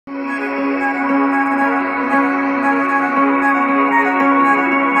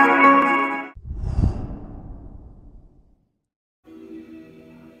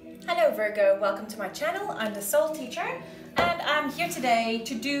welcome to my channel. I'm the Soul Teacher and I'm here today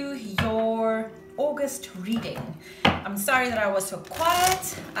to do your August reading. I'm sorry that I was so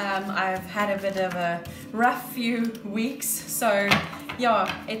quiet. I've had a bit of a rough few weeks, so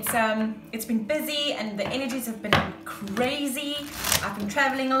yeah, it's been busy and the energies have been crazy. I've been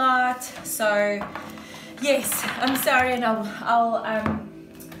traveling a lot, so yes, I'm sorry, and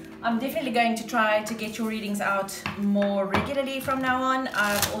I'm definitely going to try to get your readings out more regularly from now on.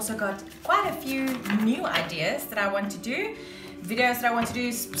 I've also got quite a few new ideas that I want to do, videos that I want to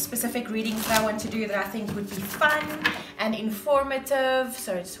do, specific readings that I want to do that I think would be fun and informative.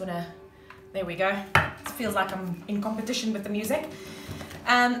 So I just want to, there we go. It feels like I'm in competition with the music.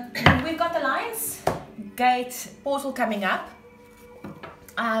 We've got the Lions Gate portal coming up,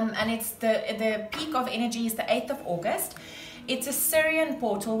 and it's the peak of energy is the 8th of August. It's a Syrian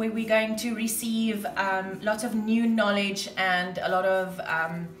portal where we're going to receive lots of new knowledge and a lot of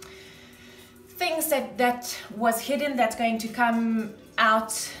things that was hidden that's going to come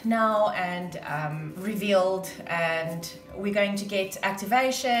out now and revealed, and we're going to get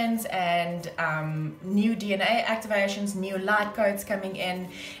activations and new DNA activations, new light codes coming in.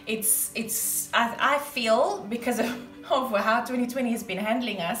 I feel, because of how 2020 has been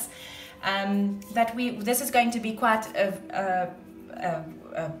handling us, that this is going to be quite a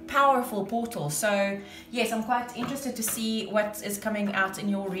powerful portal. So yes, I'm quite interested to see what is coming out in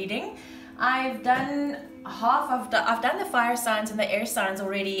your reading. I've done the fire signs and the air signs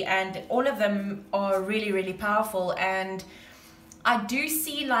already, and all of them are really, really powerful. And I do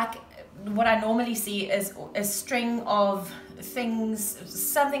see, like, what I normally see is a string of things,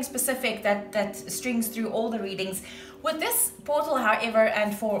 something specific that strings through all the readings. With this portal, however,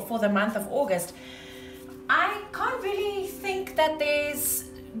 and for the month of August, I can't really think that I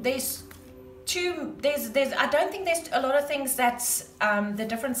don't think there's a lot of things that the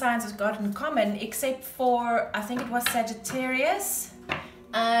different signs have got in common, except for, I think it was Sagittarius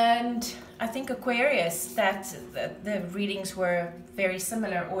and I think Aquarius, that the readings were very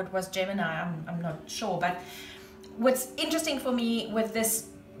similar, or it was Gemini, I'm not sure. But what's interesting for me with this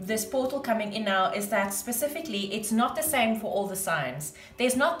portal coming in now is that specifically it's not the same for all the signs.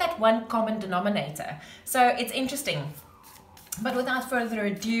 There's not that one common denominator, so it's interesting. But without further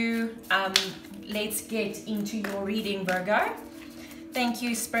ado, let's get into your reading, Virgo. Thank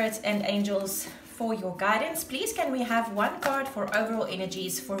you, Spirit and Angels, for your guidance. Please, can we have one card for overall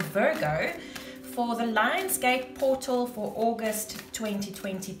energies for Virgo for the Lionsgate portal for August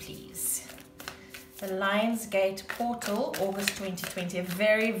 2020, please? The Lionsgate portal, August 2020. A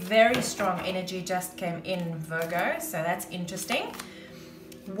very, very strong energy just came in, Virgo, so that's interesting.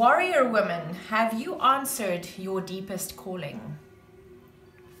 Warrior woman, have you answered your deepest calling?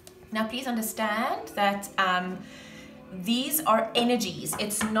 Now, please understand that these are energies.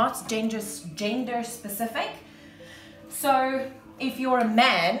 It's not gender specific. So if you're a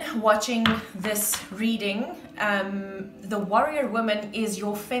man watching this reading, the warrior woman is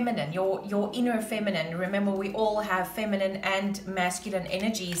your feminine, your inner feminine. Remember, we all have feminine and masculine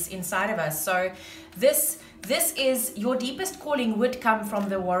energies inside of us. So this is your deepest calling would come from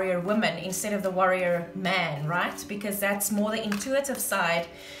the warrior woman instead of the warrior man, right? Because that's more the intuitive side.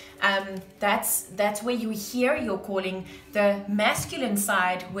 That's where you hear your calling. The masculine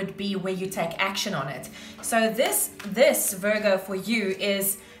side would be where you take action on it. So this Virgo for you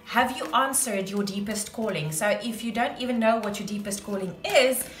is, have you answered your deepest calling? So if you don't even know what your deepest calling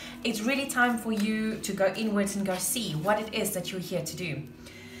is, it's really time for you to go inwards and go see what it is that you're here to do.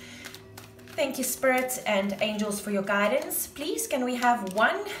 Thank you, Spirit and Angels, for your guidance. Please, can we have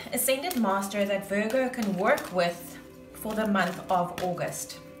one Ascended Master that Virgo can work with for the month of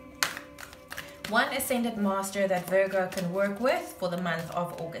August? One Ascended Master that Virgo can work with for the month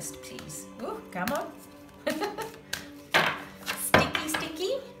of August, please. Ooh, come on.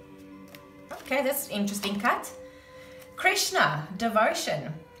 Sticky. Okay, that's an interesting cut. Krishna,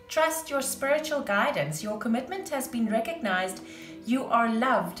 devotion. Trust your spiritual guidance. Your commitment has been recognized. You are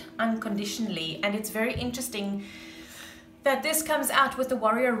loved unconditionally. And it's very interesting that this comes out with the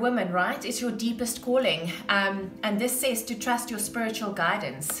warrior woman, right? It's your deepest calling. And this says to trust your spiritual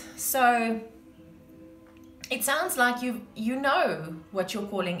guidance. So it sounds like you know what your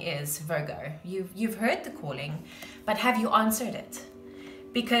calling is, Virgo. You've heard the calling, but have you answered it?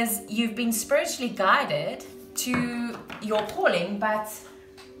 Because you've been spiritually guided to your calling, but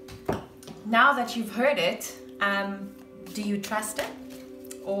now that you've heard it, do you trust it?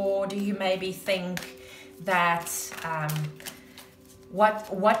 Or do you maybe think that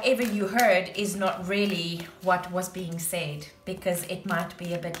whatever you heard is not really what was being said because it might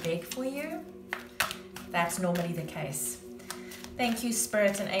be a bit big for you? That's normally the case. Thank you,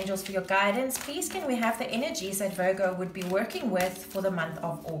 Spirit and Angels, for your guidance. Please, can we have the energies that Virgo would be working with for the month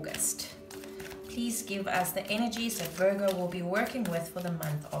of August? Please give us the energies that Virgo will be working with for the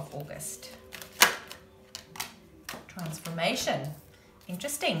month of August. Transformation.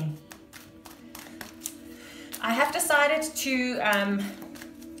 Interesting. I have decided to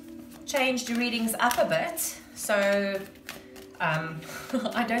change the readings up a bit. So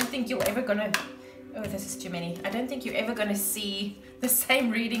I don't think you're ever gonna, oh, this is too many. I don't think you're ever gonna see the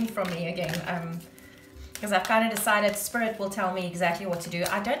same reading from me again. Because I've kind of decided Spirit will tell me exactly what to do.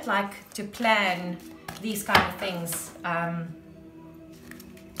 I don't like to plan these kind of things.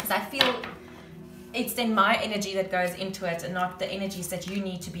 Because I feel it's then my energy that goes into it and not the energies that you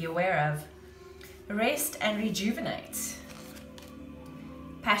need to be aware of. Rest and rejuvenate.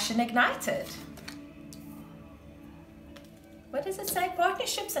 Passion ignited. What does it say?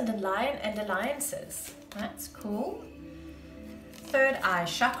 Partnerships and alliances. That's cool. Third eye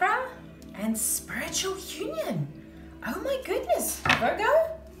chakra and spiritual union. Oh my goodness,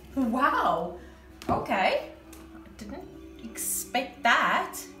 Virgo. Wow. Okay. I didn't expect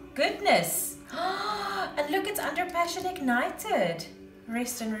that. Goodness. And look, it's under passion ignited.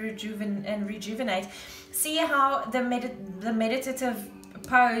 Rest and rejuvenate. See how the meditative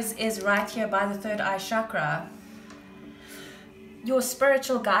pose is right here by the third eye chakra. Your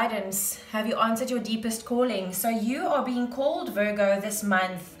spiritual guidance. Have you answered your deepest calling? So you are being called, Virgo, this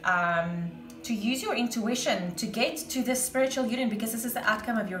month to use your intuition to get to this spiritual union, because this is the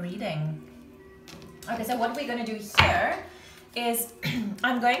outcome of your reading. Okay, so what we're going to do here is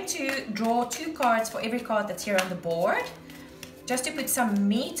I'm going to draw 2 cards for every card that's here on the board, just to put some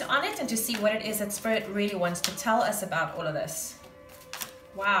meat on it and to see what it is that Spirit really wants to tell us about all of this.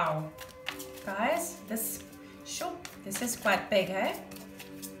 Wow. Guys, this is quite big, eh?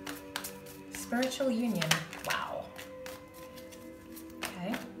 Spiritual union. Wow.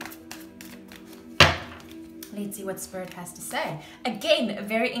 Okay. Let's see what Spirit has to say. Again, a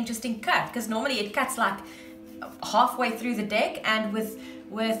very interesting cut, because normally it cuts like halfway through the deck, and with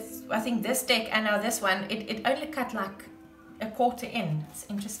I think this deck and now this one, it only cut like a quarter in. It's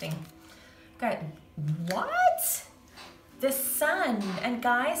interesting. Okay. What? The sun. And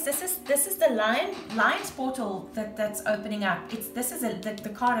guys, this is the lion's portal that's opening up. This is the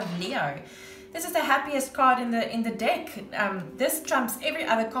card of Leo. This is the happiest card in the deck. This trumps every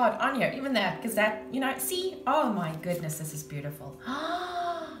other card on here, even that, because that, you know, see, oh my goodness, this is beautiful.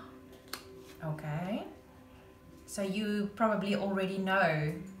 Okay, so you probably already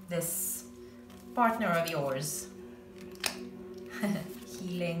know this partner of yours.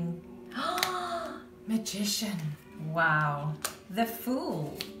 Healing. Magician. Wow. The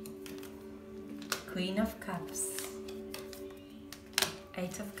Fool. Queen of Cups.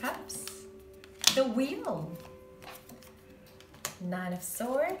 8 of Cups. The Wheel. 9 of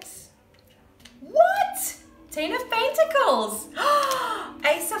Swords. What? 10 of Pentacles.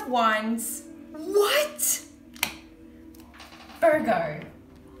 Ace of Wands. What? Virgo.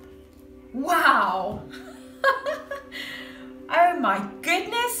 Wow. Oh my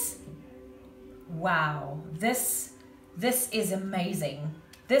goodness. Wow. This is amazing.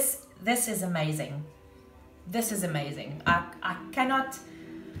 This is amazing. This is amazing. I cannot.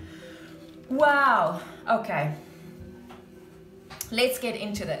 Wow. Okay. Let's get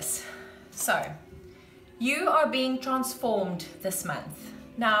into this. So, you are being transformed this month.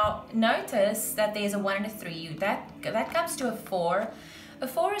 Now, notice that there's a 1 and a 3. That comes to a 4. A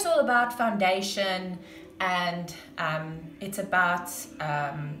 4 is all about foundation, and it's about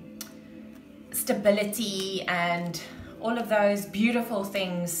stability and all of those beautiful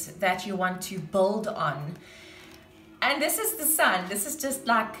things that you want to build on. And this is the sun. This is just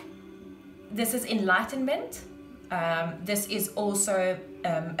like, this is enlightenment. This is also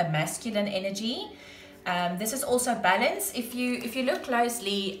a masculine energy. This is also balance. If you look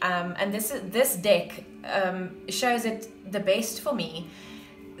closely, and this deck shows it the best for me.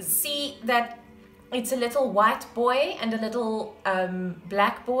 See that it's a little white boy and a little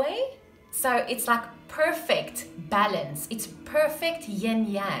black boy. So it's like perfect balance. It's perfect yin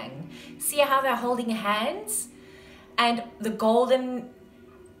yang. See how they're holding hands, and the golden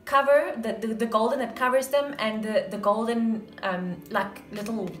cover, the golden that covers them, and the golden like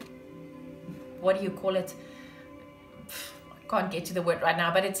little, what do you call it? I can't get to the word right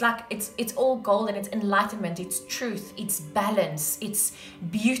now, but it's like it's all golden. It's enlightenment, it's truth, it's balance, it's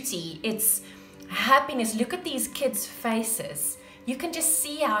beauty, it's happiness. Look at these kids' faces. You can just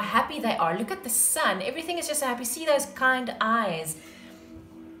see how happy they are. Look at the sun. Everything is just happy. See those kind eyes.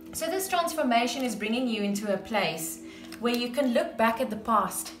 So this transformation is bringing you into a place where you can look back at the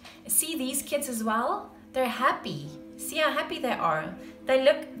past. See these kids as well? They're happy. See how happy they are.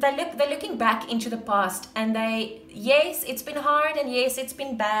 They're looking back into the past, and yes, it's been hard, and yes, it's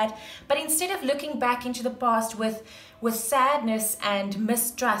been bad, but instead of looking back into the past with sadness and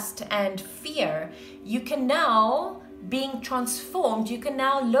mistrust and fear, you can now, being transformed, you can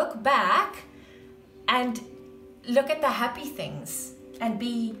now look back and look at the happy things and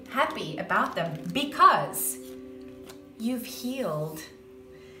be happy about them because you've healed.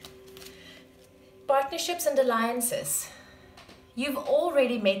 Partnerships and alliances. You've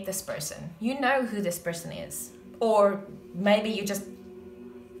already met this person. You know who this person is. Or maybe you've just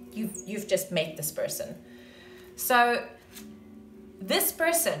met this person. So this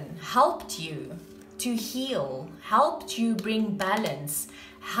person helped you to heal, helped you bring balance,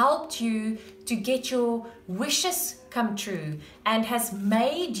 helped you to get your wishes come true, and has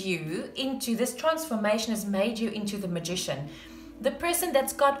made you into, this transformation has made you into the magician. The person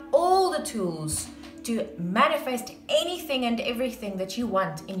that's got all the tools to manifest anything and everything that you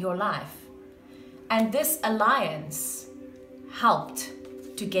want in your life. And this alliance helped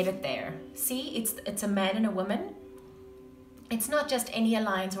to get it there. See, it's a man and a woman. It's not just any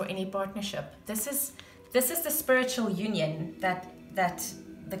alliance or any partnership. This is the spiritual union that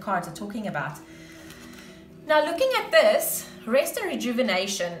the cards are talking about. Now, looking at this, rest and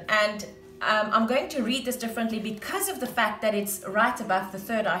rejuvenation, and I'm going to read this differently because of the fact that it's right above the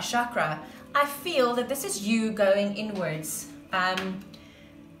third eye chakra. I feel that this is you going inwards,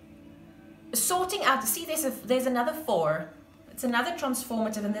 sorting out. See, there's another 4. It's another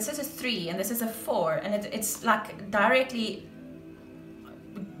transformative, and this is a 3, and this is a 4, and it's like directly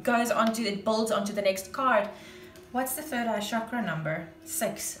it builds onto the next card. What's the third eye chakra number?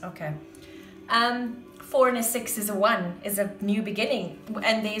 6. Okay. 4 and a 6 is a 1, is a new beginning,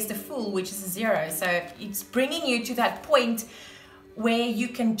 and there's the Fool, which is a 0. So it's bringing you to that point where you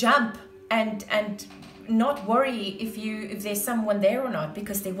can jump and not worry if there's someone there or not,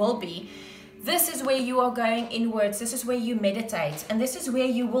 because there will be. This is where you are going inwards. This is where you meditate, and this is where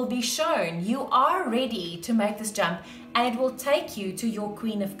you will be shown you are ready to make this jump, and it will take you to your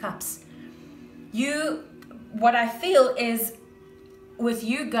Queen of Cups. What I feel is, with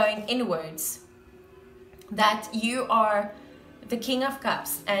you going inwards, that you are the King of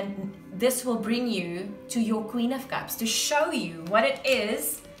Cups, and this will bring you to your Queen of Cups to show you what it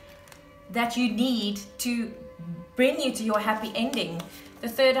is that you need to bring you to your happy ending. The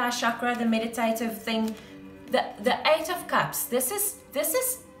third eye chakra, the meditative thing, the 8 of Cups. This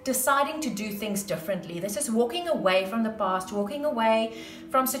is deciding to do things differently. This is walking away from the past, walking away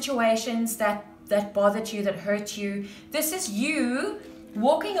from situations that bothered you, that hurt you. This is you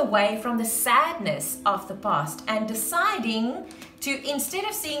walking away from the sadness of the past and deciding to, instead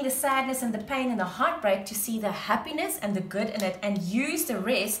of seeing the sadness and the pain and the heartbreak, to see the happiness and the good in it, and use the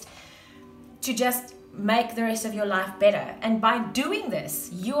rest to just make the rest of your life better. And by doing this,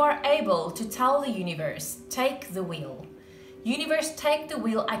 you are able to tell the universe, take the wheel. Universe, take the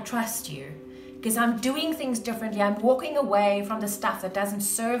wheel. I trust you because I'm doing things differently. I'm walking away from the stuff that doesn't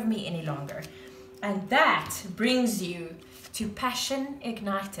serve me any longer. And that brings you to passion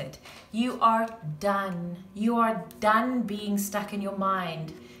ignited. You are done. You are done being stuck in your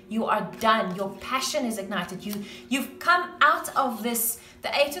mind. You are done. Your passion is ignited. You've come out of this. The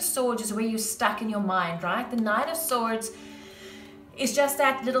 8 of Swords is where you're stuck in your mind, right? The 9 of Swords is just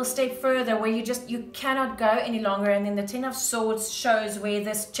that little step further where you cannot go any longer. And then the 10 of Swords shows where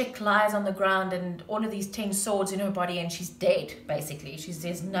this chick lies on the ground and all of these 10 swords in her body, and she's dead, basically.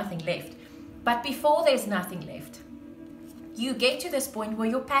 There's nothing left. But before there's nothing left, you get to this point where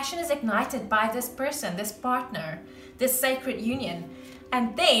your passion is ignited by this person, this partner, this sacred union.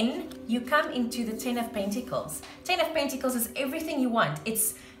 And then you come into the 10 of Pentacles. 10 of Pentacles is everything you want.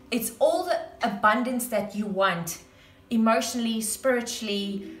 It's all the abundance that you want, emotionally,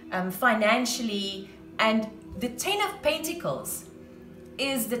 spiritually, financially. And the 10 of Pentacles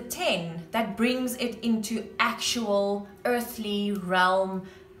is the 10 that brings it into actual earthly realm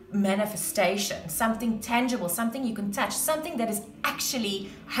manifestation, something tangible, something you can touch, something that is actually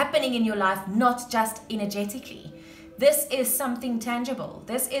happening in your life, not just energetically. This is something tangible.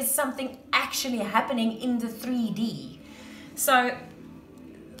 This is something actually happening in the 3D. So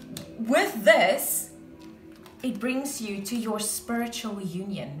with this, it brings you to your spiritual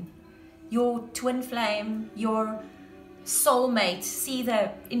union, your twin flame, your soulmate. See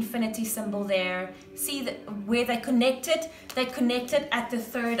the infinity symbol there. See where they connected? They connected at the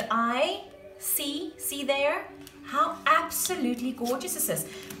third eye. See there? How absolutely gorgeous this is.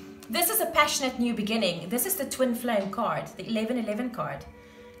 This is a passionate new beginning. This is the twin flame card, the 1111 card.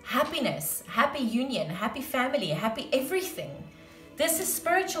 Happiness, happy union, happy family, happy everything. This is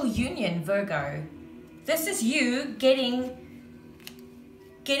spiritual union, Virgo. this is you getting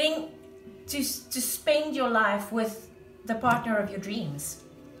to spend your life with the partner of your dreams.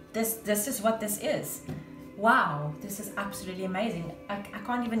 This is what this is. Wow, this is absolutely amazing. I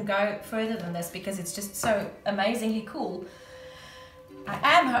can't even go further than this because it's just so amazingly cool. I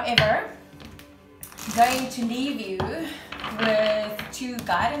am, however, going to leave you with 2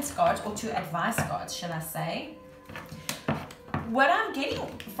 guidance cards, or 2 advice cards, shall I say. What I'm getting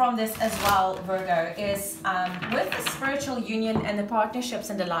from this as well, Virgo, is with the spiritual union and the partnerships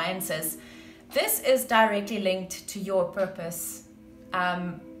and alliances, this is directly linked to your purpose.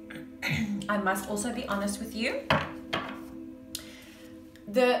 I must also be honest with you.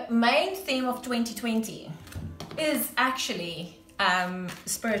 The main theme of 2020 is actually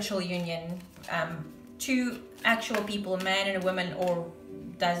spiritual union. 2 actual people, a man and a woman, or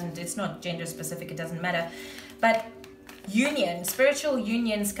it's not gender specific, it doesn't matter. But union, spiritual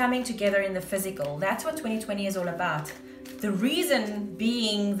unions coming together in the physical. That's what 2020 is all about. The reason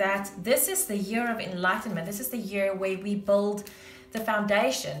being that this is the year of enlightenment. This is the year where we build the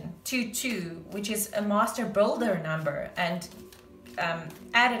foundation, 2-2, which is a master builder number, and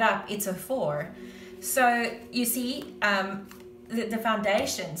added up, it's a 4. So you see, the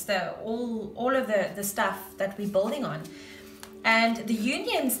foundations, all of the stuff that we're building on, and the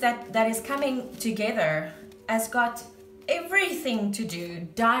unions that is coming together has got everything to do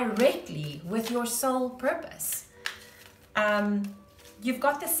directly with your soul purpose. You've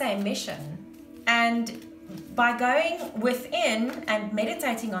got the same mission, and by going within and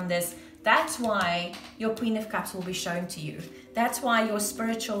meditating on this, that's why your Queen of Cups will be shown to you. That's why your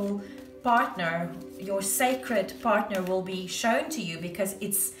spiritual partner, your sacred partner, will be shown to you, because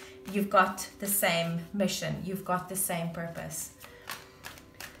you've got the same mission, you've got the same purpose.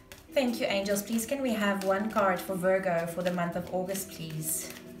 Thank you, angels. Please, can we have 1 card for Virgo for the month of August, please?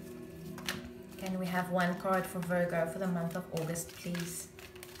 Can we have 1 card for Virgo for the month of August, please?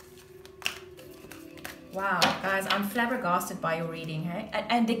 Wow, guys, I'm flabbergasted by your reading, hey?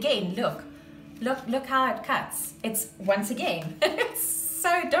 And again, look how it cuts. It's, once again, it's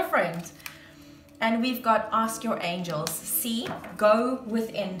so different. And we've got ask your angels. See, go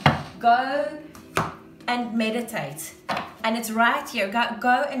within, go and meditate. And it's right here.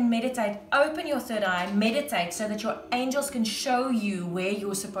 Go and meditate. Open your third eye, meditate, so that your angels can show you where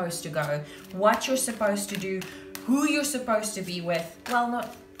you're supposed to go, what you're supposed to do, who you're supposed to be with. Well,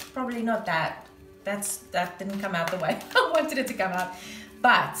 probably not that. That didn't come out the way I wanted it to come out.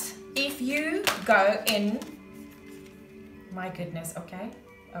 But if you go in, my goodness, okay.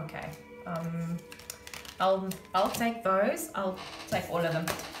 I'll take those. I'll take all of them.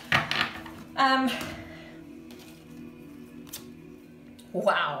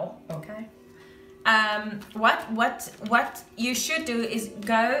 Wow. Okay. What you should do is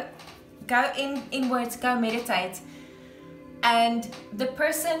go inwards, go meditate, and the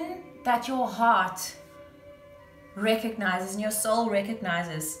person that your heart recognizes and your soul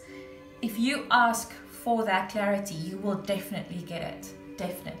recognizes, if you ask for that clarity, you will definitely get it.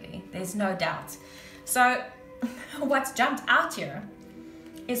 Definitely. There's no doubt. So what's jumped out here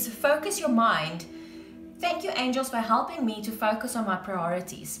is focus your mind. Thank you, angels, for helping me to focus on my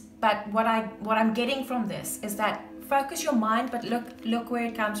priorities. But what I'm getting from this is that focus your mind, but look where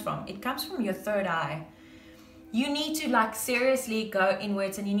it comes from. It comes from your third eye. You need to seriously go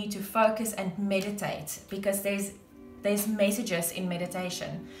inwards, and you need to focus and meditate, because there's messages in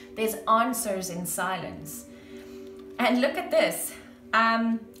meditation. There's answers in silence. And look at this.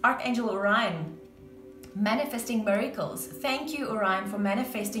 Archangel Orion, manifesting miracles. Thank you, Orion, for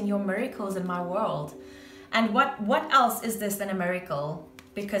manifesting your miracles in my world. And what else is this than a miracle?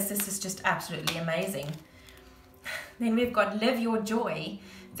 Because this is just absolutely amazing. Then we've got live your joy.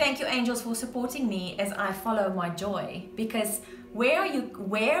 Thank you, angels, for supporting me as I follow my joy. Because where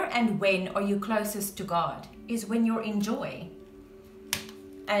and when are you closest to God? Is when you're in joy.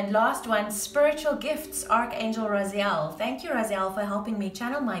 And last one, spiritual gifts, Archangel Raziel. Thank you, Raziel, for helping me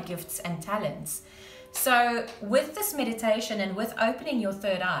channel my gifts and talents. So with this meditation and with opening your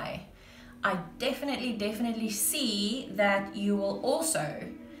third eye, I definitely see that you will also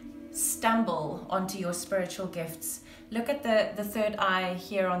stumble onto your spiritual gifts. Look at the third eye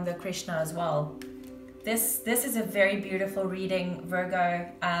here on the Krishna as well. This is a very beautiful reading, Virgo.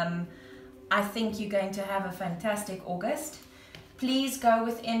 I think you're going to have a fantastic August. Please go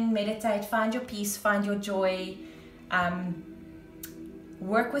within, meditate, find your peace, find your joy.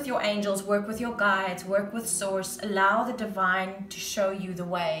 Work with your angels, work with your guides, work with source. Allow the divine to show you the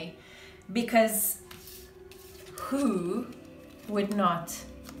way. Because who would not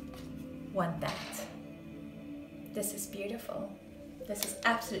want that? This is beautiful. This is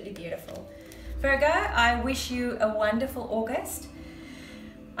absolutely beautiful. Virgo, I wish you a wonderful August.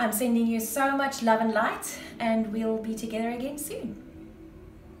 I'm sending you so much love and light, and we'll be together again soon.